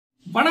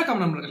வணக்கம்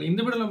நண்பர்களே,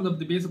 இந்த வீடியோல நம்ம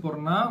பத்தி பேச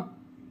போறோம்னா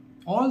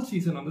ஆல்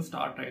சீசன் வந்து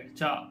ஸ்டார்ட்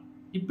ஆயிடுச்சா,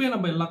 இப்போ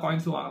நம்ம எல்லா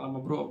காயின்ஸும் வாங்கலாமா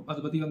ப்ரோ, அதை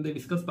பத்தி வந்து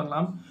டிஸ்கஸ்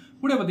பண்ணலாம்.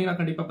 கூட பார்த்தீங்கன்னா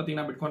கண்டிப்பா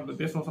பார்த்தீங்கன்னா பிட்காயின்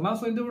பத்தி பேசணும் சொன்னா.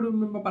 ஸோ இந்த வீடியோ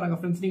மெம்பர் பாருங்க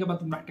ஃப்ரெண்ட்ஸ், நீங்க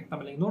பார்த்து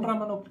mactechtamil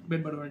நோட்ராம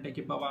பேட் பண்ணுவேன்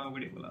டேக் இப்போ வாங்க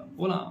வீடியோக்குள்ள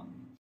போலாம்.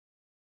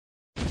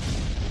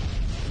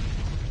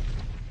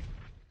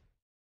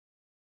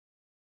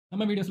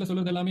 நம்ம வீடியோஸ்ல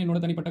சொல்றது எல்லாமே என்னோட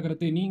தனிப்பட்ட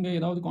கருத்து. நீங்க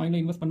ஏதாவது காயின்ல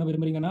இன்வெஸ்ட் பண்ண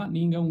விரும்புறீங்கன்னா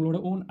நீங்க உங்களோட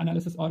ஓன்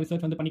அனாலிசிஸ் ஆர்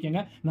ரிசர்ச் வந்து பண்ணிக்கங்க.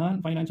 நான்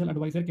ஃபைனான்சியல்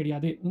அட்வைசர்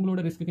கிடையாது. உங்களோட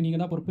ரிஸ்க்கு நீங்க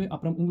தான் பொறுப்பு,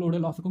 அப்புறம் உங்களோட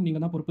லாஸுக்கும் நீங்க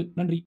தான் பொறுப்பு.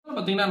 நன்றி.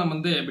 பார்த்தீங்கன்னா நம்ம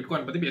வந்து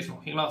பிட்காயின் பத்தி பேசணும்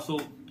ஓகேங்களா. ஸோ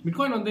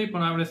பிட்காயின் வந்து இப்போ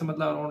நான்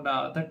சமயத்தில் அரௌண்ட்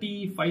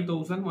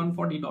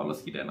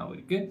 $35,140 கிட்ட என்ன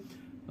இருக்கு,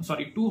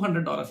 சாரி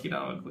 $200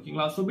 கிட்ட இருக்கு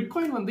ஓகேங்களா. ஸோ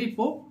பிட்காயின் வந்து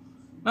இப்போ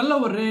நல்ல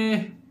ஒரு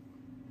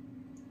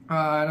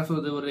என்ன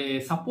சொல்றது, ஒரு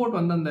சப்போர்ட்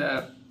வந்து அந்த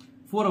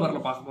 4 ஹவர்ல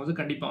பார்க்கும்போது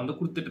கண்டிப்பா வந்து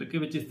கொடுத்துட்டு இருக்கு,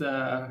 which is the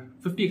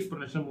 50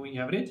 exponential moving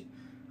average.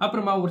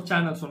 அப்புறமா ஒரு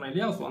சேனல் சொன்னேன்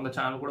இல்லையா, ஸோ அந்த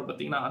சேனல் கூட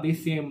பார்த்தீங்கன்னா அதே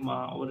சேம்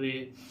ஒரு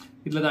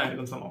இதில் தான்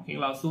இருக்குன்னு சொன்னோம்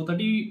ஓகேங்களா. ஸோ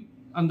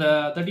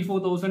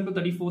 34,000 to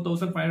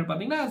 34,500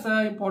 பார்த்தீங்கன்னா as a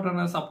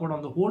இம்பார்ட்டன்ட் சப்போர்ட்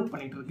வந்து ஹோல்ட்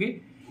பண்ணிட்டு இருக்கு.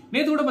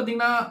 நேற்று கூட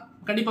பார்த்தீங்கன்னா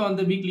கண்டிப்பாக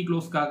வந்து வீக்லி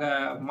க்ளோஸ்க்காக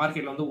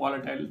மார்க்கெட்டில் வந்து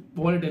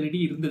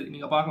வாலட்டிலிட்டி இருந்தது.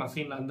 நீங்கள் பார்க்கலாம்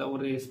சீனில் அந்த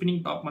ஒரு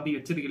ஸ்பின்னிங் டாப் மாதிரி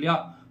வச்சிருக்கு இல்லையா.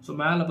 ஸோ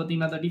மேலே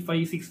பார்த்தீங்கன்னா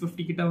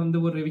 35,650 கிட்ட வந்து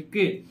ஒரு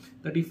விக்கு,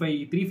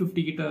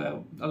 35,350 கிட்ட,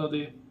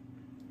 அதாவது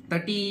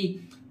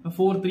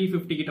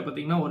 34,350 கிட்ட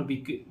பார்த்தீங்கன்னா ஒரு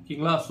விக்கு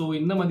ஓகேங்களா. ஸோ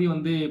இந்த மாதிரி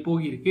வந்து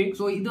போகிருக்கு.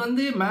 ஸோ இது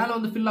வந்து மேலே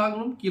வந்து ஃபில்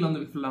ஆகணும், கீழே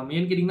வந்து ஃபில் ஆகணும்.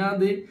 ஏன்னு கேட்டிங்கன்னா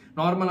அது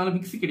நார்மலான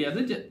விக்ஸ் கிடையாது,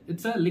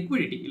 இட்ஸ் அ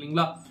லிக்விடிட்டி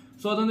இல்லைங்களா.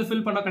 ஸோ அது வந்து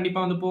ஃபில் பண்ணால்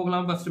கண்டிப்பாக வந்து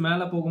போகலாம். ஃபர்ஸ்ட்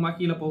மேலே போகுமா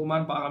கீழே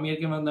போகுமான்னு பார்க்கலாம்.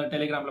 ஏற்கனவே அந்த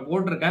டெலிகிராமில்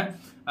போட்டிருக்கேன்.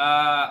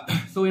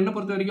 ஸோ என்னை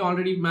பொறுத்த வரைக்கும்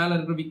ஆல்ரெடி மேலே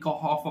இருக்கிற week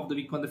half of the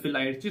week வந்து ஃபில்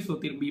ஆயிடுச்சு. ஸோ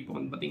திரும்பி இப்போ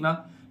வந்து பார்த்தீங்கன்னா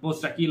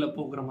மோஸ்ட்டாக கீழே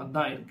போகிற மாதிரி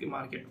தான் இருக்கு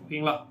மார்க்கெட்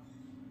ஓகேங்களா.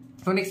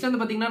 ஸோ நெக்ஸ்ட் வந்து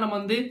பார்த்தீங்கன்னா நம்ம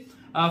வந்து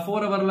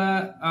 4 ஹவர்ல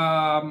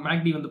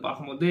மேக்டி வந்து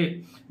பார்க்கும்போது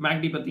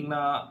மேக்டி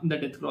பார்த்தீங்கன்னா இந்த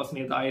டெத் கிராஸ்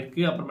நேற்று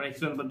ஆயிருக்கு. அப்புறமா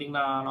நெக்ஸ்ட் வந்து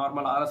பார்த்தீங்கன்னா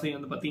நார்மல் ஆர்எஸ்ஐ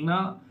வந்து பார்த்தீங்கன்னா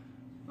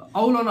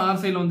அவ்வளோ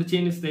ஆர்எஸ்ஐல வந்து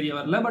சேஞ்சஸ் தெரிய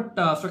வரல. பட்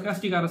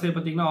ஸ்டொக்காஸ்டிக் ஆர்எஸ்ஐ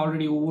பார்த்தீங்கன்னா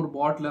ஆல்ரெடி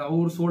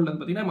ஒவ்வொரு சோல்ல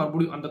வந்து பார்த்தீங்கன்னா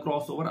மறுபடியும் அந்த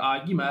கிராஸ் ஓவர்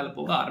ஆகி மேலே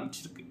போக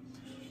ஆரம்பிச்சிருக்கு.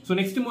 ஸோ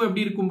நெக்ஸ்ட் மூவ்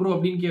எப்படி இருக்கும் ப்ரோ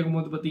அப்படின்னு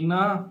கேட்கும்போது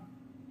பார்த்தீங்கன்னா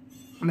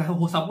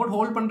சப்போர்ட்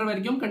ஹோல்ட் பண்ற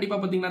வரைக்கும் கண்டிப்பா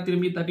பாத்தீங்கன்னா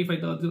திரும்பி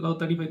 35,000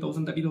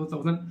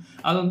 30,000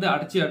 அது வந்து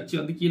அடிச்சு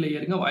வந்து கீழே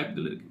ஏறுங்க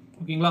வாய்ப்புகள் இருக்கு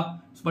ஓகேங்களா.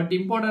 பட்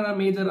இம்பார்ட்டன்ட்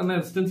மேஜரான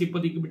ரெசிஸ்டன்ஸ்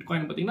இப்போதைக்கு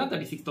பிட்காயின் பாத்தீங்கன்னா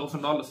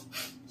 $36,000.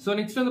 ஸோ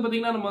நெக்ஸ்ட் வந்து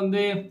பாத்தீங்கன்னா நம்ம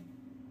வந்து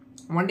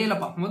ஒன் டேல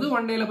பார்க்கும்போது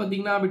ஒன் டேல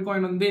பாத்தீங்கன்னா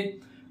பிட்காயின் வந்து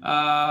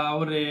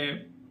ஒரு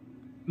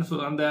என்ன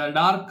சொல்றது, அந்த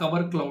dark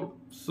cover cloud,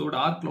 so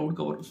dark cloud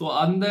cover, so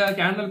அந்த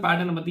கேண்டல்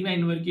பேட்டர்ன் பாத்தீங்கன்னா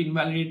இன்ன வரைக்கும்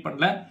இன்வாலிடேட்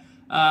பண்ணல.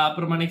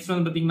 அப்புறமா நெக்ஸ்ட்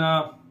வந்து பாத்தீங்கன்னா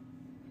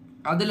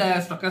அதுல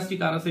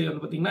ஸ்டொக்காஸ்டிக் ஆர்எஸ்ஐ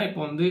வந்து பாத்தீங்கன்னா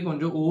இப்போ வந்து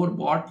கொஞ்சம்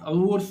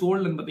ஓவர்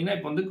சோல்டு பாத்தீங்கன்னா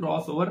இப்போ வந்து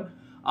கிராஸ் ஓவர்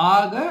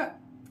ஆக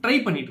ட்ரை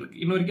பண்ணிட்டு இருக்கு.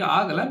 இன்ன வரைக்கும்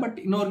ஆகல, பட்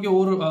இன்ன வரைக்கும்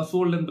ஓவர்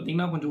சோல்டு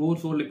பாத்தீங்கன்னா கொஞ்சம் ஓவர்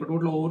சோல்டு, இப்போ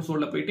டோட்டல் ஓவர்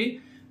சோல்ல போயிட்டு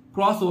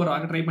கிராஸ் ஓவர்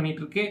ஆக ட்ரை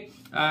பண்ணிட்டு இருக்கு,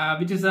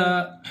 which is a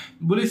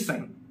bullish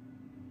sign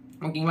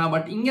ஓகேங்களா.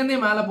 பட் இங்கேருந்தே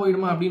மேலே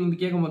போயிடுமா அப்படின்னு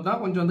வந்து கேட்கும்போது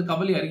தான் கொஞ்சம் வந்து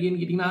கவலையா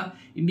இருக்குன்னு கேட்டீங்கன்னா,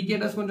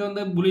 இண்டிகேட்டர்ஸ் கொஞ்சம்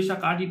வந்து புலிஷா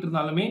காட்டிட்டு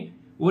இருந்தாலுமே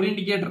ஒரு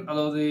இண்டிகேட்டர்,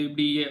 அதாவது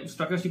இப்படி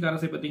ஸ்டொக்காஸ்டிக்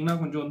ஆர்எஸ்ஐ பார்த்தீங்கன்னா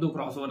கொஞ்சம் வந்து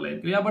கிராஸ் ஓவர்ல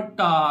இருக்கு இல்லையா. பட்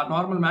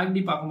நார்மல்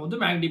மேக்டி பார்க்கும்போது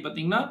மேக்டி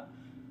பார்த்தீங்கன்னா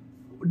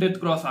டெத்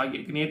கிராஸ்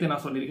ஆகியிருக்கு. நேற்று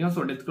நான் சொல்லியிருக்கேன்.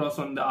 ஸோ டெத் கிராஸ்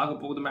வந்து ஆக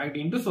போகுது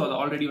மேக்டின்ட்டு. ஸோ அது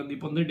ஆல்ரெடி வந்து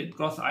இப்போ வந்து டெத்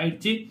கிராஸ்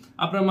ஆயிடுச்சு.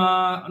 அப்புறமா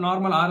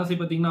நார்மல் ஆர்எஸ்ஐ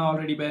பார்த்தீங்கன்னா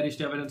ஆல்ரெடி பேரிஷ்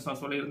எவிடன்ஸ்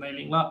நான் சொல்லியிருந்தேன்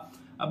இல்லைங்களா.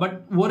 பட்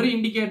ஒரு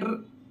இண்டிகேட்டர்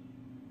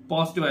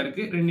பாசிட்டிவா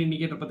இருக்கு, 2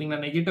 இண்டிகேட்டர்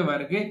பார்த்தீங்கன்னா நெகட்டிவா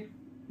இருக்கு.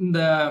 இந்த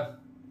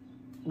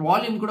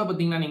வால்யூம் கூட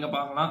பார்த்தீங்கன்னா நீங்க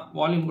பார்க்கலாம்,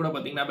 வால்யூம் கூட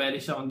பார்த்தீங்கன்னா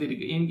பேரிஷா வந்து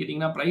இருக்கு. ஏன்னு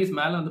கேட்டீங்கன்னா பிரைஸ்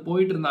மேலே வந்து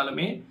போயிட்டு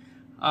இருந்தாலுமே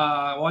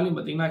வால்யூம்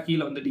பார்த்தீங்கன்னா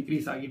கீழே வந்து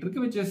டிக்ரீஸ் ஆகிட்டு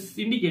இருக்கு, which is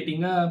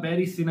indicating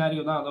bearish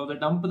scenario தான், அதாவது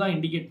டம்ப் தான்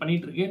இண்டிகேட்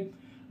பண்ணிட்டு இருக்கு.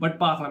 பட்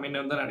பார்க்கலாம் என்ன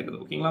வந்து நடக்குது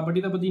ஓகேங்களா. பட்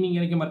இதை பத்தி நீங்க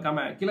எனக்கு மறக்காம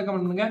கீழே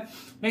கமெண்ட் பண்ணுங்க.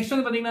 நெக்ஸ்ட்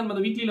வந்து பாத்தீங்கன்னா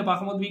நம்ம வீக்லியில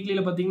பார்க்கும்போது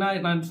வீக்லியில பாத்தீங்கன்னா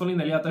நான்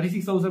சொல்லியிருந்தேன் இல்லையா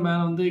 36,000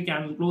 மேல வந்து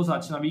கேண்டில் க்ளோஸ்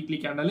ஆச்சுன்னா வீக்லி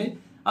கேண்டல்,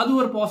 அது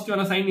ஒரு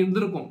பாசிட்டிவான சைன்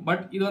இருந்திருக்கும்.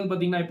 பட் இது வந்து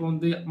பாத்தீங்கன்னா இப்போ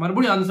வந்து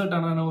மறுபடியும்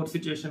அன்சர்டான ஒரு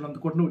சிச்சுவேஷன்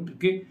வந்து கொண்டு விட்டு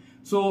இருக்கு.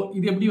 ஸோ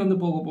இது எப்படி வந்து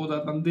போக போகுது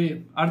அது வந்து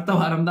அடுத்த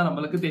வாரம் தான்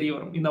நம்மளுக்கு தெரிய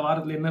வரும். இந்த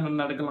வாரத்தில் என்ன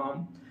நடக்கலாம்,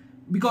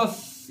 because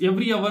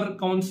every hour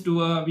counts to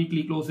a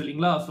weekly close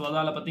இல்லைங்களா. ஸோ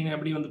அதால பார்த்தீங்கன்னா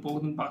எப்படி வந்து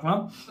போகுதுன்னு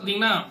பார்க்கலாம்.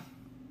 பார்த்தீங்கன்னா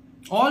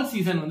ஆல்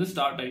சீசன் வந்து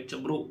ஸ்டார்ட் ஆயிடுச்சு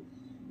ப்ரோ,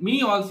 மினி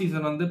ஆல்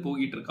சீசன் வந்து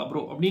போகிட்டு இருக்கா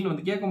ப்ரோ அப்படின்னு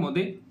வந்து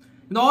கேட்கும்போது,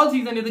 இந்த ஆல்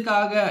சீசன்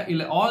எதுக்காக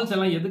இல்லை ஆல்ஸ்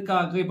எல்லாம்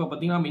எதுக்காக இப்போ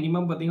பார்த்தீங்கன்னா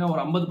மினிமம் பார்த்தீங்கன்னா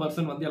ஒரு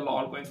 50% வந்து எல்லா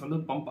ஆல் காயின்ஸ் வந்து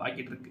பம்ப்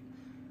ஆகிட்டு இருக்கு.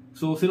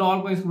 ஸோ சில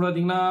ஆல் காயின்ஸ் கூட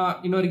பார்த்தீங்கன்னா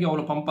இன்ன வரைக்கும்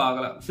அவ்வளோ பம்ப்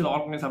ஆகலை. சில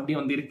ஆல் காயின்ஸ் அப்படியே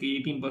வந்து இருக்கு,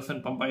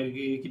 18% பம்ப்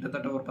ஆயிருக்கு,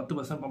 கிட்டத்தட்ட ஒரு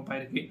 10% பம்ப்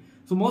ஆயிருக்கு.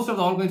 So most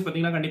of all coins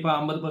பார்த்தீங்கன்னா கண்டிப்பாக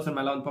 50%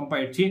 மேலே வந்து பம்ப்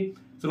ஆயிடுச்சு.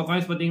 சில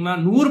காயின்ஸ் பார்த்தீங்கன்னா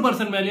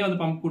 100% மேலேயே வந்து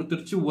பம்ப்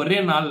கொடுத்துருச்சு ஒரே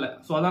நாளில்.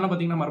 ஸோ அதான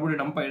பார்த்தீங்கன்னா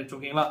மறுபடியும் டம்ப் ஆயிடுச்சு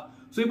ஓகேங்களா.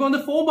 ஸோ இப்போ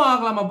வந்து ஃபோமா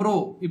ஆகலாமா ப்ரோ,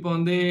 இப்போ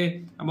வந்து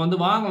நம்ம வந்து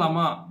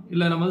வாங்கலாமா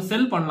இல்லை நம்ம வந்து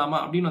செல் பண்ணலாமா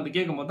அப்படின்னு வந்து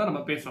கேட்கும்போது தான்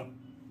நம்ம பேசுறோம்.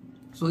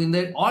 ஸோ இந்த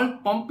ஆல்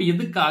பம்ப்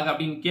எதுக்காக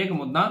அப்படின்னு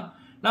கேட்கும்போது தான்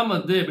நம்ம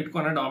வந்து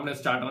பிட்காயின்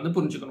டாமினன்ஸ் சார்ட் வந்து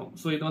புரிஞ்சுக்கணும்.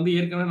 ஸோ இது வந்து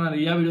ஏற்கனவே நான்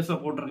நிறைய வீடியோஸ்ல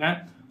போட்டிருக்கேன்.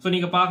 ஸோ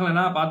நீங்க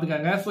பார்க்கலன்னா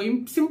பாத்துக்கங்க. ஸோ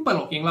சிம்பிள்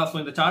ஓகேங்களா. ஸோ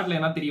இந்த சார்ட்ல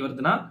என்ன தெரிய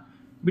வருதுன்னா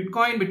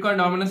பிட்காயின்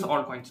டாமினன்ஸ்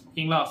ஆல் காயின்ஸ்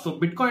ஓகேங்களா. ஸோ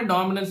பிட்காயின்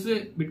டாமினன்ஸ்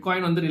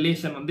பிட்காயின் வந்து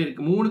ரிலேஷன் வந்து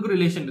இருக்கு, 3க்கும்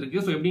ரிலேஷன் இருக்கு.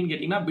 ஸோ எப்படின்னு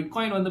கேட்டீங்கன்னா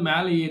பிட்காயின் வந்து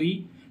மேலே ஏறி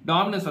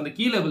டாமினன்ஸ் வந்து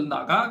கீழே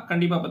விழுந்தாக்கா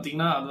கண்டிப்பா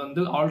பாத்தீங்கன்னா அது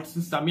வந்து ஆல்ட்ஸ்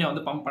செம்மையா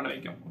வந்து பம்ப் பண்ண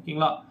வைக்கும்.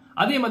 ஓகேங்களா?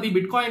 அதே மாதிரி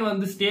பிட்காயின்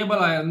வந்து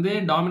ஸ்டேபிளா இருந்து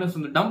டாமினன்ஸ்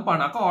வந்து டம்ப்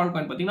ஆனாக்கா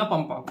ஆல்காயின் பாத்தீங்கன்னா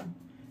பம்ப் ஆகும்.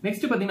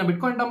 நெக்ஸ்ட் பாத்தீங்கன்னா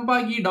பிட்காயின் டம்ப்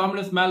ஆகி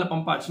டாமினன்ஸ் மேல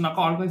பம்ப்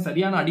ஆச்சுனாக்கா ஆல்காயின்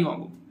சரியான அடி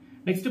வாங்கும்.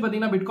 நெக்ஸ்ட்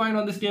பாத்தீங்கன்னா பிட்காயின்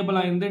வந்து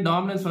ஸ்டேபிளா இருந்து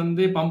டாமினன்ஸ்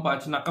வந்து பம்ப்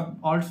ஆச்சுனாக்கா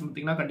ஆல்ட்ஸ்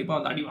பாத்தீங்கன்னா கண்டிப்பா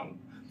வந்து அடி வாங்கும்.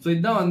 ஸோ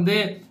இதுதான் வந்து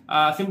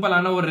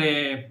சிம்பிளான ஒரு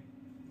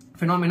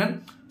பினாமினன்.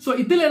 ஸோ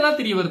இதுல என்ன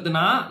தெரிய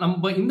வருதுன்னா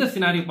நம்ம இந்த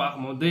சினாரியோ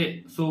பார்க்கும்போது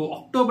ஸோ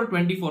October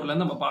 24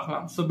 இருந்து நம்ம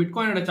பார்க்கலாம். ஸோ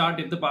பிட்காயினோட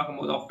சார்ட் எடுத்து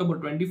பார்க்கும்போது October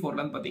 24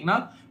 இருந்து பாத்தீங்கன்னா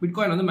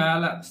பிட்காயின் வந்து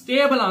மேல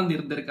ஸ்டேபிளா வந்து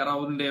இருந்திருக்காரு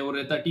ஒரு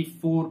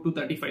 34 to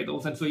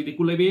 35,000. ஸோ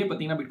இதுக்குள்ளவே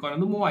பாத்தீங்கன்னா பிட்காயின்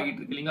வந்து மூவ் ஆகிட்டு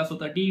இருக்கு இல்லைங்களா? ஸோ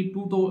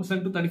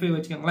 32,000 to 35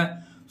 வச்சுக்கோங்களேன்.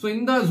 ஸோ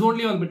இந்த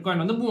ஜோன்லயே வந்து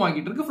பிட்காயின் வந்து மூவ்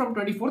ஆகிட்டு இருக்கு from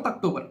 24th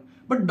October.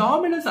 But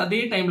dominance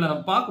அதே டைம்ல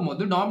நம்ம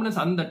பார்க்கும்போது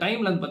டாமினன்ஸ் அந்த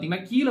டைம்ல வந்து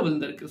பாத்தீங்கன்னா கீழே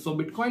விழுந்திருக்கு. ஸோ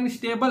பிட்காயின்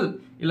ஸ்டேபிள்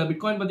இல்ல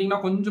பிட்காயின்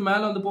பாத்தீங்கன்னா கொஞ்சம்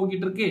மேல வந்து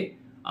போகிட்டு இருக்கு,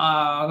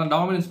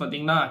 டாமினன்ஸ்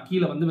பாத்தீங்கன்னா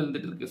கீழே வந்து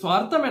விழுந்துட்டு இருக்கு. சோ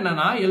அர்த்தம்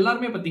என்னன்னா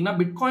எல்லாருமே பாத்தீங்கன்னா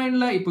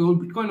பிட்காயின்ல இப்போ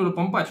பிட்காயின் ஒரு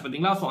பம்ப் ஆச்சு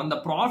பாத்தீங்களா? சோ அந்த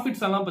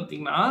ப்ராஃபிட்ஸ் எல்லாம்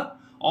பாத்தீங்கன்னா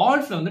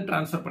ஆல்ட்ஸ்ல வந்து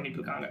டிரான்ஸ்ஃபர் பண்ணிட்டு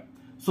இருக்காங்க.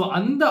 சோ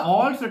அந்த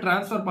ஆல்ட்ஸ்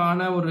டிரான்ஸ்ஃபர்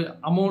பண்ண ஒரு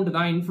அமௌண்ட்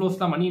தான்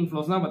இன்ஃப்ளோஸ் தான், மணி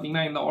இன்ஃப்ளோஸ் தான்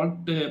பாத்தீங்கன்னா இந்த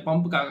ஆல்ட்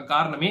பம்புக்காக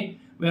காரணமே,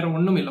 வேற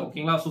ஒண்ணும் இல்லை.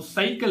 ஓகேங்களா? சோ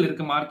சைக்கிள்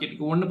இருக்கு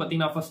மார்க்கெட்டுக்கு. ஒன்னு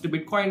பாத்தீங்கன்னா ஃபர்ஸ்ட்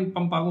பிட்காயின்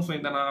பம்ப் ஆகும். சோ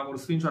இந்த நான் ஒரு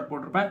ஸ்கிரீன்ஷாட்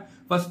போட்டிருப்பேன்.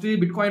 ஃபர்ஸ்ட்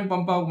பிட்காயின்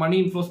பம்ப் ஆகும், மணி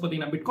இன்ஃப்ளோஸ்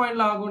பாத்தீங்கன்னா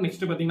பிட்காயின்ல ஆகும்.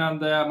 நெக்ஸ்ட் பாத்தீங்கன்னா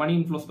அந்த மணி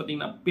இன்ஃப்ளோஸ்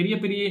பாத்தீங்கன்னா பெரிய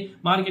பெரிய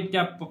மார்க்கெட்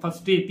கேப்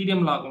ஃபர்ஸ்ட்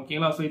எத்தீரியம்ல ஆகும்.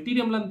 ஓகேங்களா? சோ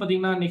எத்தீரியம்ல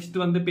பாத்தீங்கன்னா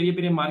நெக்ஸ்ட் வந்து பெரிய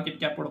பெரிய மார்க்கெட்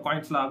கேப்போட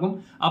காயின்ஸ்ல ஆகும்.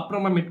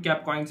 அப்புறமா மிட்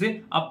கேப் காயின்ஸ்,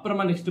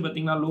 அப்புறமா நெக்ஸ்ட்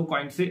பாத்தீங்கன்னா லோ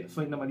காயின்ஸ். சோ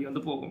இந்த மாதிரி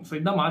வந்து போகும். சோ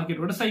இதுதான்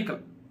மார்க்கெட்டோட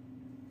சைக்கிள்.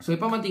 சோ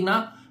இப்போ பாத்தீங்கன்னா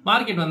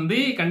மார்க்கெட் வந்து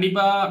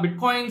கண்டிப்பா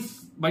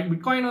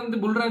பிட்காயின் வந்து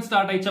புல் ரன்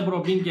ஸ்டார்ட் ஆயிடுச்சு அப்புறம்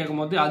அப்படின்னு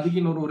கேட்கும்போது அதுக்கு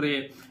இன்னொரு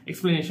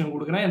எக்ஸ்பிளனேஷன்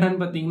கொடுக்குறேன்.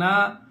 என்னன்னு பாத்தீங்கன்னா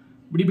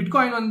இப்படி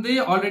பிட்காயின் வந்து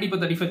ஆல்ரெடி இப்போ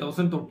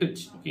 35,000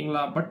 தொட்டுச்சு.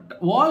 ஓகேங்களா? பட்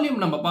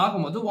வால்யூம் நம்ம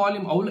பார்க்கும்போது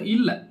வால்யூம் அவ்வளவு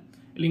இல்லை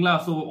இல்லைங்களா?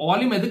 ஸோ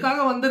வால்யூம்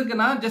எதுக்காக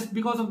வந்திருக்குன்னா just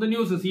because of the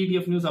news,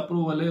 CTF news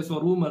approval, so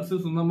rumours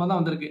சொந்தமாக தான்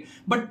வந்திருக்கு.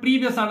 பட்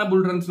ப்ரீவியஸான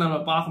புல் ரன்ஸ் நம்ம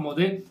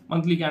பார்க்கும்போது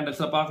மந்த்லி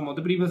கேண்டல்ஸ்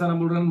பார்க்கும்போது ப்ரீவியஸான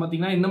புல் ரன்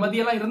பார்த்தீங்கன்னா இந்த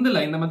மாதிரி எல்லாம்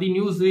இருந்தில்ல, இந்த மாதிரி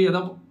நியூஸ்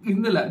ஏதோ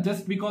இருந்தில்ல,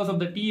 ஜஸ்ட் பிகாஸ்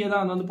ஆஃப் த டீயே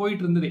தான் வந்து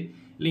போயிட்டு இருந்தது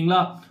இல்லைங்களா?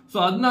 சோ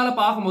அதனால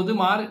பார்க்கும்போது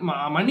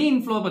மணி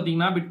இன்ஃப்ளோ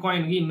பாத்தீங்கன்னா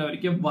பிட்காயினுக்கு இன்ன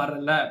வரைக்கும்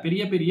வரல.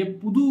 பெரிய பெரிய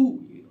புது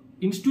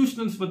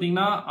இன்ஸ்டிடியூஷனல்ஸ்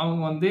பாத்தீங்கன்னா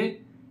அவங்க வந்து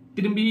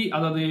திரும்பி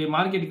அதாவது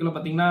மார்க்கெட்டுக்குள்ள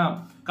பாத்தீங்கன்னா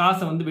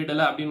காசை வந்து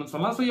விடல அப்படின்னு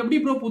சொல்லலாம். சோ எப்படி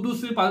ப்ரோ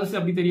புதுசு பழசு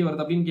அப்படி தெரிய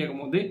வருது அப்படின்னு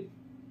கேட்கும்போது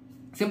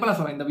சிம்பிளா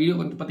சொல்றேன். இந்த வீடியோ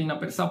கொஞ்சம்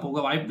பாத்தீங்கன்னா பெருசா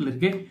போக வாய்ப்புகள்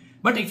இருக்கு.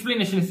 பட்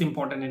எக்ஸ்பிளனேஷன் இஸ்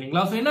இம்பார்ட்டன்ட்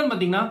இல்லைங்களா? சோ என்னன்னு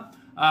பாத்தீங்கன்னா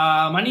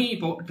மணி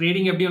இப்போ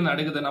ட்ரேடிங் எப்படி வந்து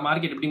நடக்குதுன்னா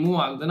மார்க்கெட் எப்படி மூவ்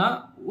ஆகுதுன்னா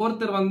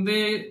ஒருத்தர் வந்து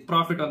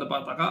ப்ராஃபிட் வந்து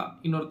பார்த்தாக்கா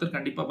இன்னொருத்தர்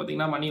கண்டிப்பா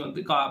பாத்தீங்கன்னா மணி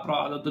வந்து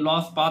அதாவது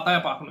லாஸ் பார்த்தா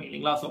பார்க்கணும்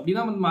இல்லைங்களா? ஸோ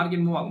அப்படிதான் வந்து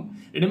மார்க்கெட் மூவ் ஆகும்.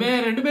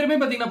 ரெண்டு பேருமே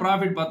பாத்தீங்கன்னா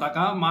ப்ராஃபிட்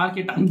பார்த்தாக்கா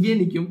மார்க்கெட் அங்கேயே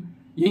நிற்கும்,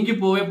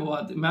 எங்கேயும்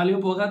போகாது,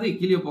 மேலேயும் போகாது,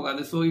 கீழே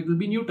போகாது. So it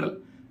will be neutral.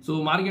 So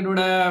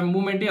மார்க்கெட்டோட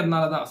மூவ்மெண்ட்டே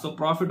அதனால தான். ஸோ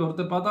ப்ராஃபிட்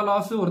ஒருத்தர் பார்த்தா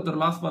லாஸ்,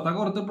 ஒருத்தர் லாஸ்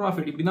பார்த்தாக்கா ஒருத்தர்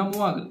ப்ராஃபிட், இப்படிதான்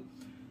மூவ் ஆகுது.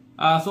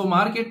 ஸோ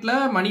மார்க்கெட்ல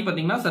மணி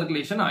பாத்தீங்கன்னா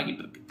சர்க்குலேஷன்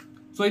ஆகிட்டு இருக்கு.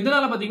 ஸோ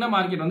இதனால பாத்தீங்கன்னா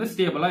மார்க்கெட் வந்து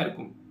ஸ்டேபிளா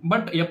இருக்கும்.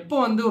 பட் எப்போ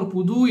வந்து ஒரு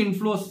புது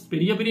இன்ஃப்ளோஸ்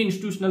பெரிய பெரிய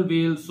இன்ஸ்டிடியூஷனல்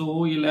வேல்ஸோ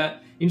இல்ல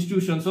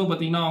இன்ஸ்டிடியூஷன்ஸோ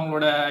பாத்தீங்கன்னா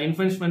அவங்களோட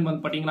இன்வெஸ்ட்மெண்ட்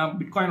வந்து பாத்தீங்கன்னா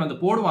பிட்காயின் வந்து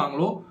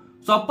போடுவாங்களோ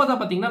ஸோ அப்பதான்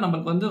பாத்தீங்கன்னா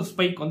நம்மளுக்கு வந்து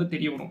ஸ்பைக் வந்து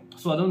தெரிய வரும்.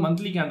 ஸோ அது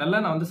மந்த்லி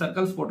கேண்டல்ல நான் வந்து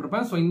சர்க்கிள்ஸ்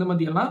போட்டிருப்பேன். ஸோ இந்த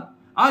மாதிரி எல்லாம்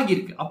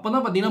ஆகியிருக்கு.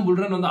 அப்பதான் பாத்தீங்கன்னா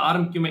புல்ரன் வந்து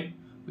ஆரம்பிக்குமே.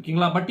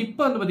 ஓகேங்களா? பட்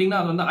இப்போ வந்து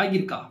பாத்தீங்கன்னா அது வந்து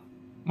ஆகியிருக்கா?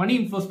 மணி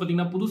இன்ஃப்ளோஸ்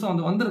பாத்தீங்கன்னா புதுசா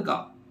வந்து வந்திருக்கா?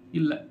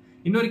 இல்ல.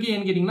 இன்னொருக்கு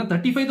ஏன்னு கேட்டீங்கன்னா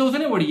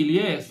 35,000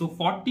 ஓடிக்கலையே. ஸோ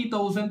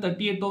 40,000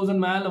 38,000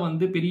 மேல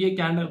வந்து பெரிய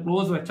கேண்டல்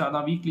க்ளோஸ்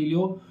வச்சாதான்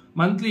வீக்லிலயோ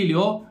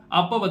மந்த்லிலயோ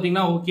அப்ப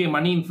பாத்தீங்கன்னா ஓகே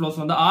மணி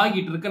இன்ஃப்ளோஸ் வந்து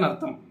ஆகிட்டு இருக்குன்னு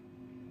அர்த்தம்.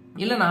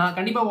 இல்லைன்னா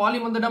கண்டிப்பா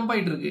வால்யூம் வந்து டம்ப்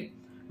ஆயிட்டு இருக்கு.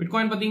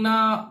 பிட்காயின் பாத்தீங்கன்னா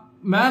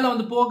மேல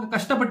வந்து போக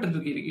கஷ்டப்பட்டு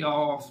இருக்கு.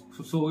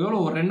 ஸோ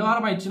எவ்வளவு ஒரு 2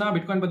 வாரம் ஆயிடுச்சுன்னா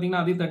பிட்காயின்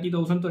பாத்தீங்கன்னா அதே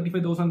 30,000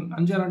 35,000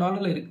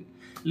 $5,000 இருக்கு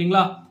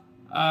இல்லைங்களா?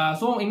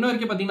 ஸோ இன்னும்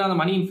வரைக்கும் பாத்தீங்கன்னா அந்த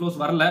மணி இன்ஃப்ளோஸ்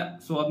வரல.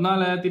 ஸோ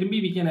அதனால திரும்பி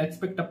we can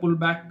expect a pull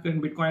back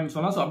in bitcoin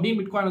சொல்லலாம். ஸோ அப்படியே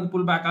பிட்காயின் வந்து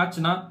புல் பேக்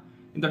ஆச்சுன்னா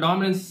இந்த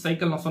டாமினன்ஸ்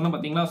சைக்கிள் நான் சொன்னேன்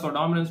பாத்தீங்களா? ஸோ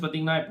டாமினன்ஸ்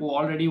பாத்தீங்கன்னா இப்போ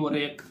ஆல்ரெடி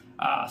ஒரு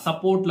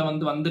சப்போர்ட்ல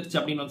வந்து வந்துருச்சு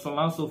அப்படின்னு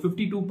சொல்லலாம். ஸோ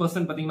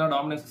 52% பாத்தீங்கன்னா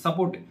டாமினன்ஸ்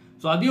சப்போர்ட்.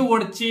 ஸோ அதையும்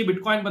ஓடிச்சு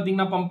பிட்காயின்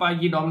பாத்தீங்கன்னா பம்ப்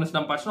ஆகி டாமினன்ஸ்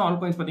டம்ப் ஆச்சுன்னா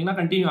ஆல்காயின்ஸ் பாத்தீங்கன்னா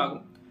கண்டினியூ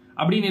ஆகும்.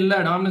 அப்படின்னு இல்ல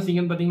டாமினன்ஸ்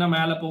இங்கன்னு பாத்தீங்கன்னா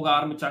மேல போக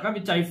ஆரம்பிச்சாக்கா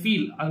விச் ஐ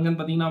ஃபீல் அங்கன்னு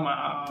பாத்தீங்கன்னா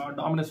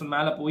டாமினன்ஸ்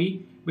மேல போய்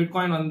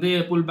பிட்காயின் வந்து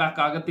புல்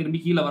பேக் ஆக திரும்பி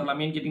கீழே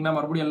வரலாமேன்னு கேட்டீங்கன்னா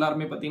மறுபடியும்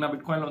எல்லாருமே பாத்தீங்கன்னா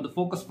பிட்காயின்ல வந்து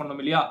ஃபோக்கஸ் பண்ணோம்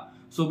இல்லையா?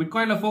 ஸோ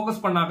பிட்காயின்ல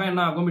ஃபோக்கஸ் பண்ணாக்க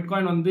என்ன ஆகும்?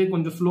 பிட்காயின் வந்து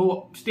கொஞ்சம் ஸ்லோ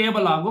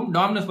ஸ்டேபிள் ஆகும்,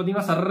 டாமினன்ஸ்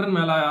பாத்தீங்கன்னா சர்றன்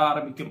மேல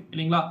ஆரம்பிக்கும்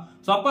இல்லைங்களா?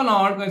 ஸோ அப்ப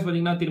நான் ஆல்காயின்ஸ்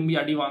பாத்தீங்கன்னா திரும்பி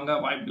அடி வாங்க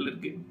வாய்ப்புகள்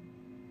இருக்கு.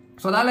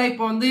 ஸோ அதனால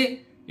இப்போ வந்து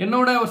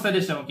என்னோட ஒரு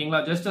சஜஷன்,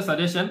 ஓகேங்களா, ஜஸ்ட் அ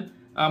சஜஷன்,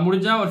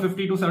 முடிஞ்சா ஒரு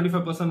 50 to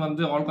 75%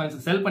 வந்து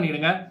ஆல்காயின்ஸ் செல்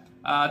பண்ணிடுங்க.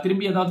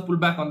 திரும்பி ஏதாவது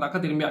புல் பேக் வந்தாக்கா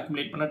திரும்பி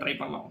அக்யூமுலேட் பண்ண ட்ரை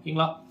பண்ணலாம்.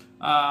 ஓகேங்களா?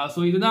 ஸோ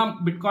இதுதான்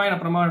பிட்காயின்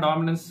அப்புறமா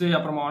டாமினன்ஸ்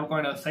அப்புறமா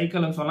ஆல்காயின்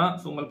சைக்கிள்னு சொல்லலாம்.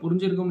 ஸோ உங்களுக்கு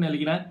புரிஞ்சிருக்கும்னு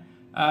நினைக்கிறேன்.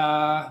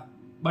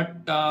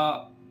 பட்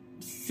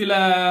சில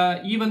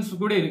ஈவெண்ட்ஸ்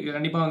கூட இருக்கு.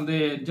 கண்டிப்பா வந்து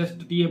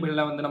ஜஸ்ட்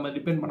டிஏபிள்ல வந்து நம்ம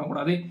டிபெண்ட்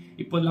பண்ணக்கூடாது.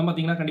 இப்போ எல்லாம்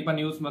பாத்தீங்கன்னா கண்டிப்பா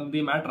நியூஸ்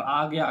வந்து மேட்டர்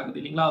ஆகுது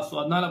இல்லைங்களா? ஸோ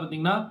அதனால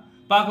பாத்தீங்கன்னா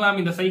பார்க்கலாம்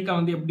இந்த சைக்கிள்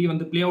வந்து எப்படி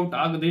வந்து பிளே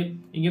அவுட் ஆகுது.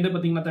 இங்க இருந்து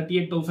பாத்தீங்கன்னா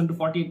 38,000 to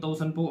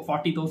 48,000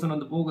 40,000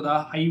 வந்து போகுதா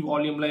ஹை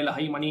வால்யூம்ல இல்ல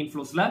ஹை மணி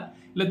இன்ஃப்ளோஸ்ல,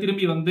 இல்ல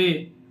திரும்பி வந்து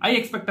I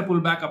expect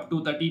pull back up to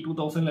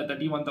 32,000 இல்ல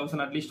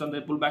 31,000 அட்லீஸ்ட் வந்து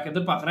புல் பேக்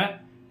எதிர்பார்க்குறேன்.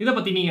 இதை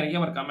பத்தி நீங்க நிறைய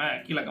மறக்காம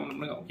கீழே கமெண்ட்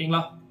பண்ணுங்க.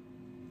 ஓகேங்களா?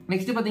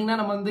 நெக்ஸ்ட் பாத்தீங்கன்னா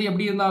நம்ம வந்து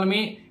எப்படி இருந்தாலுமே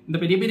இந்த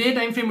பெரிய பெரிய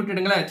டைம் ஃப்ரேம்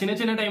விட்டுடுங்களேன், சின்ன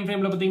சின்ன டைம்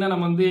ஃப்ரேம்ல பாத்தீங்கன்னா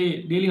நம்ம வந்து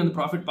டெய்லி வந்து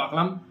ப்ராஃபிட்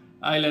பார்க்கலாம்,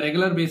 இல்ல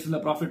ரெகுலர் பேசிஸ்ல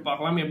ப்ராஃபிட்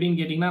பார்க்கலாம். எப்படின்னு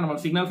கேட்டீங்கன்னா நம்ம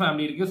சிக்னல்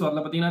ஃபேமிலி இருக்கு. ஸோ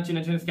அதில் பார்த்தீங்கன்னா சின்ன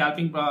சின்ன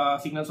ஸ்கேல்பிங்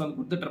சிக்னல்ஸ் வந்து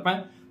கொடுத்துட்டு இருப்பேன்.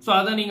 ஸோ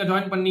அதை நீங்க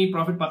ஜாயின் பண்ணி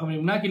ப்ராஃபிட் பார்க்க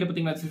முடியும்னா கீழே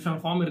பார்த்தீங்கன்னா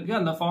டிஸ்கிரிப்ஷன் ஃபார்ம் இருக்கு,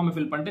 அந்த ஃபார்மை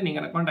ஃபில் பண்ணிட்டு நீங்க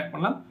கான்டாக்ட்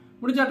பண்ணலாம்.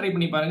 முடிஞ்சா ட்ரை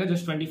பண்ணி பாருங்க.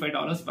 Just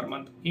 $25 per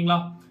month. ஓகேங்களா?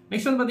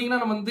 நெக்ஸ்ட் வந்து பாத்தீங்கன்னா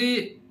நம்ம வந்து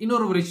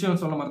இன்னொரு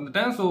விஷயம் சொல்ல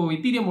மறந்துட்டேன். ஸோ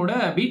இத்தீரியமோட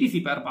பிடிசி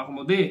பேர்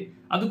பார்க்கும்போது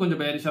அது கொஞ்சம்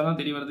பேரிஷா தான்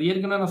தெரிய வருது.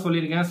 ஏற்கனவே நான்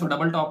சொல்லியிருக்கேன். ஸோ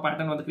டபுள் டாப்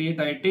பேட்டர்ன் வந்து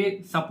கிரியேட் ஆயிட்டு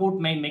சப்போர்ட்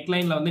 9 நெக்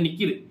லைன்ல வந்து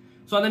நிக்குது.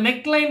 ஸோ அந்த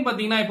நெக் லைன்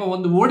பாத்தீங்கன்னா இப்போ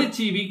வந்து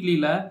ஓடிச்சு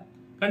வீக்லில.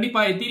 கண்டிப்பா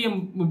எத்தீரியம்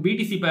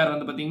பிடிசி பேர்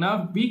வந்து பாத்தீங்கன்னா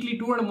வீக்லி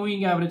 200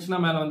 மூவிங் ஆவரேஜ்னா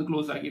மேல வந்து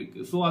க்ளோஸ் ஆகிருக்கு.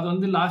 ஸோ அது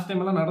வந்து லாஸ்ட்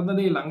டைம் எல்லாம்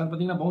நடந்ததே இல்லை. அங்க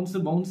பாத்தீங்கன்னா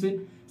பவுன்ஸ்.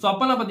 ஸோ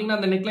அப்பெல்லாம் பாத்தீங்கன்னா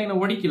அந்த நெக் லைனை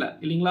ஒடிக்கல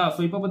இல்லைங்களா?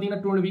 ஸோ இப்போ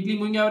பாத்தீங்கன்னா 200 வீக்லி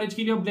மூவிங் ஆவரேஜ்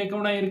கீழே பிரேக்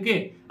டவுன் ஆயிருக்கு.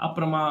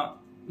 அப்புறமா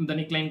இந்த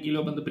நெக் லைன் கீழே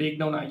வந்து பிரேக்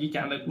டவுன் ஆகி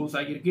கேண்டல் க்ளோஸ்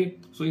ஆகிருக்கு.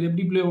 ஸோ இது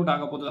எப்படி பிளே அவுட்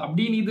ஆக போகுது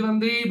அப்படின்னு இது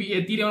வந்து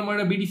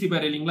எத்தீரியமோட பிடிசி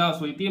பேர் இல்லைங்களா?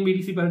 ஸோ எத்தீரியம்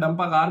பிடிசி பேர்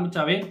டம்ப் ஆக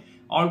ஆரம்பிச்சாவே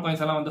ஆல்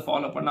காயின்ஸ் எல்லாம் வந்து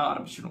ஃபாலோ பண்ண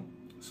ஆரம்பிச்சிடும்.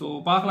 ஸோ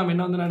பார்க்கலாம்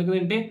என்ன வந்து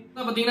நடக்குதுன்ட்டு.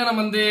 பார்த்தீங்கன்னா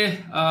நம்ம வந்து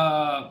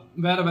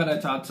வேற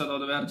சார்ட்ஸ்,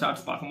 அதாவது வேற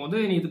சார்ட்ஸ் பார்க்கும்போது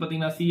இது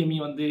பார்த்தீங்கன்னா சிஎம்இ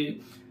வந்து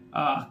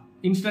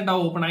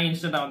இன்ஸ்டன்ட்டாக ஓப்பன் ஆகி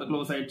இன்ஸ்டன்ட்டாக வந்து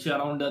க்ளோஸ் ஆயிடுச்சு.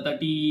 அரௌண்ட்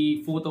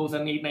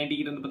 34,890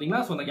 இருந்து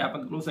பார்த்தீங்கன்னா ஸோ அந்த கேப்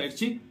வந்து க்ளோஸ்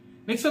ஆயிடுச்சு.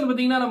 நெக்ஸ்ட் வந்து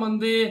பார்த்தீங்கன்னா நம்ம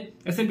வந்து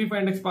S&P 500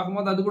 இண்டெக்ஸ்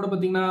பார்க்கும்போது அது கூட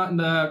பார்த்தீங்கன்னா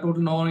இந்த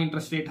டோட்டல் நான்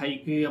இன்ட்ரெஸ்ட் ரேட்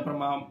ஹைக்கு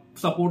அப்புறமா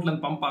சப்போர்ட்ல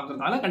இருந்து பம்ப்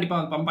ஆகுறதால கண்டிப்பாக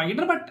வந்து பம்ப்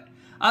ஆகிட்டு, பட்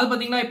அது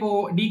பார்த்தீங்கன்னா இப்போ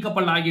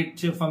டீகப்பல்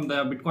ஆகிடுச்சு ஃப்ரம் த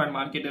பிட்காயின்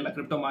மார்க்கெட் இல்லை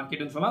கிரிப்டோ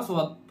மார்க்கெட்னு சொல்லலாம். ஸோ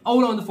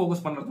அவ்வளோ வந்து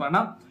ஃபோக்கஸ் பண்ணுறது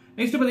வேணாம்.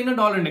 நெக்ஸ்ட் பாத்தீங்கன்னா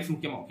டாலர் இண்டெக்ஸ்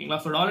முக்கியமா. ஓகேங்களா?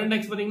 ஸோ டாலர்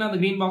இண்டெக்ஸ் பாத்தீங்கன்னா அந்த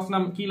கிரீன் பாக்ஸ்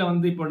நம்ம கீழே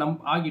வந்து இப்போ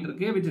டம்ப் ஆகிட்டு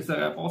இருக்கு, which is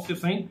positive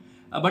sign.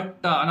 But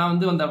நான்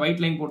வந்து அந்த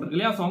ஒயிட் லைன் போட்டிருக்கு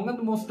இல்லையா? ஸோ அங்க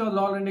வந்து மோஸ்ட் ஆஃப்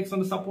டாலர் இண்டெக்ஸ்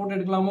வந்து சப்போர்ட்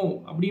எடுக்கலாமோ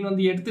அப்படின்னு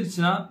வந்து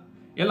எடுத்துருச்சுன்னா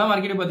எல்லா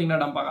மார்க்கெட்டும்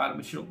பாத்தீங்கன்னா டம்ப் ஆக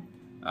ஆரம்பிச்சிடும்.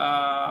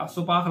 ஸோ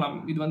பார்க்கலாம்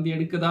இது வந்து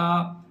எடுக்குதா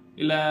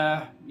இல்ல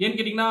ஏன்னு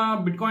கேட்டீங்கன்னா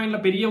பிட்காயின்ல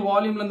பெரிய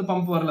வால்யூம்ல இருந்து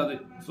பம்ப் வரல அது.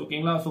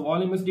 ஓகேங்களா? So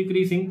volume is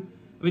decreasing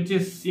which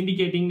is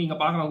indicating. நீங்க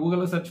பார்க்கலாம்,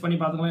 கூகுள்ல சர்ச் பண்ணி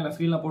பார்த்துக்கலாம், இல்லை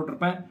ஸ்க்ரீன்ல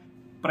போட்டிருப்பேன்.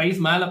 பிரைஸ்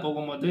மேல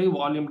போகும்போது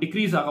வால்யூம்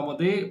டிக்ரீஸ்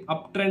ஆகும்போது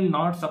அப் ட்ரெண்ட்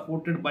நாட்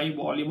சப்போர்ட்டட் பை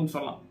வால்யூம்னு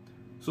சொல்லலாம்.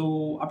 ஸோ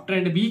அப்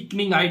ட்ரெண்ட்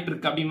வீக்னிங் ஆயிட்டு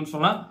இருக்கு அப்படின்னு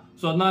சொல்லலாம்.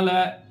 ஸோ அதனால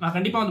நான்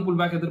கண்டிப்பா வந்து புல்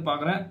பேக்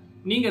எதிர்பார்க்குறேன்.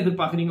 நீங்க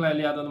எதிர்பார்க்குறீங்களா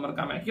இல்லையா? அது வந்து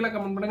மறக்காம கீழே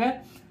கமெண்ட் பண்ணுங்க.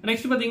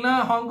 நெக்ஸ்ட் பாத்தீங்கன்னா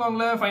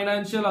ஹாங்காங்ல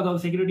ஃபைனான்சியல்,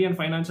 அதாவது செக்யூரிட்டி அண்ட்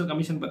ஃபைனான்சியல்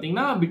கமிஷன்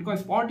பாத்தீங்கன்னா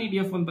பிட்காயின் ஸ்பாட்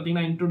ETF வந்து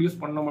பாத்தீங்கன்னா இன்ட்ரோடியூஸ்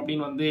பண்ணணும்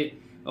அப்படின்னு வந்து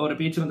ஒரு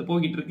பேச்சு வந்து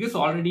போகிட்டு இருக்கு. ஸோ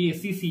ஆல்ரெடி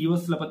SEC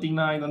யூஎஸ்ல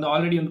பாத்தீங்கன்னா இது வந்து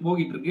ஆல்ரெடி வந்து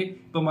போகிட்டு இருக்கு.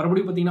 இப்போ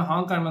மறுபடியும் பாத்தீங்கன்னா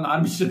ஹாங்காங் வந்து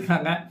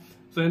ஆரம்பிச்சிருக்காங்க.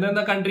 ஸோ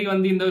எந்தெந்த கண்ட்ரி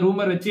வந்து இந்த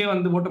ரூமர் வச்சே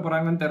வந்து ஓட்ட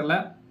போறாங்கன்னு தெரியல.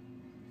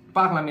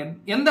 பார்க்கலாம்,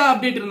 எந்த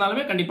அப்டேட்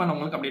இருந்தாலுமே கண்டிப்பா நான்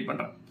உங்களுக்கு அப்டேட்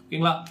பண்றேன்.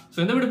 ஓகேங்களா? ஸோ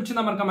இந்த வீடியோ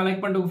பிடிச்சிருந்தா மறக்காம லைக்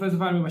பண்ணிட்டு உங்க ஃப்ரெண்ட்ஸ்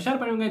ஃபேமிலி ஷேர்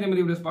பண்ணுங்க. இதே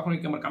மாதிரி வீடியோஸ்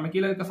பார்க்கணும் மறக்காம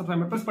கீழே இருக்க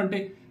சப்ஸ்கிரைப் பிரஸ் பண்ணிட்டு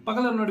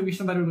பக்கத்துல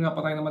நோட்டிஃபிகேஷன் தருவீங்க.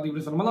 அப்பதான் இந்த மாதிரி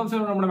வீடியோஸ்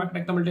நம்ம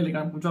mactechtamil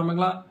டெலிகிராம் கொஞ்சம்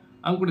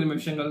அவங்க கூட இந்த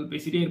விஷயங்கள்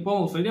பேசிட்டே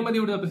இருப்போம். ஸோ இதே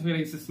மாதிரி வீடியோ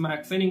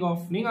பேசுகிறேன். Signing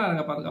off.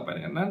 நீங்க பாதுகாப்பா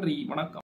இருங்க. நன்றி, வணக்கம்.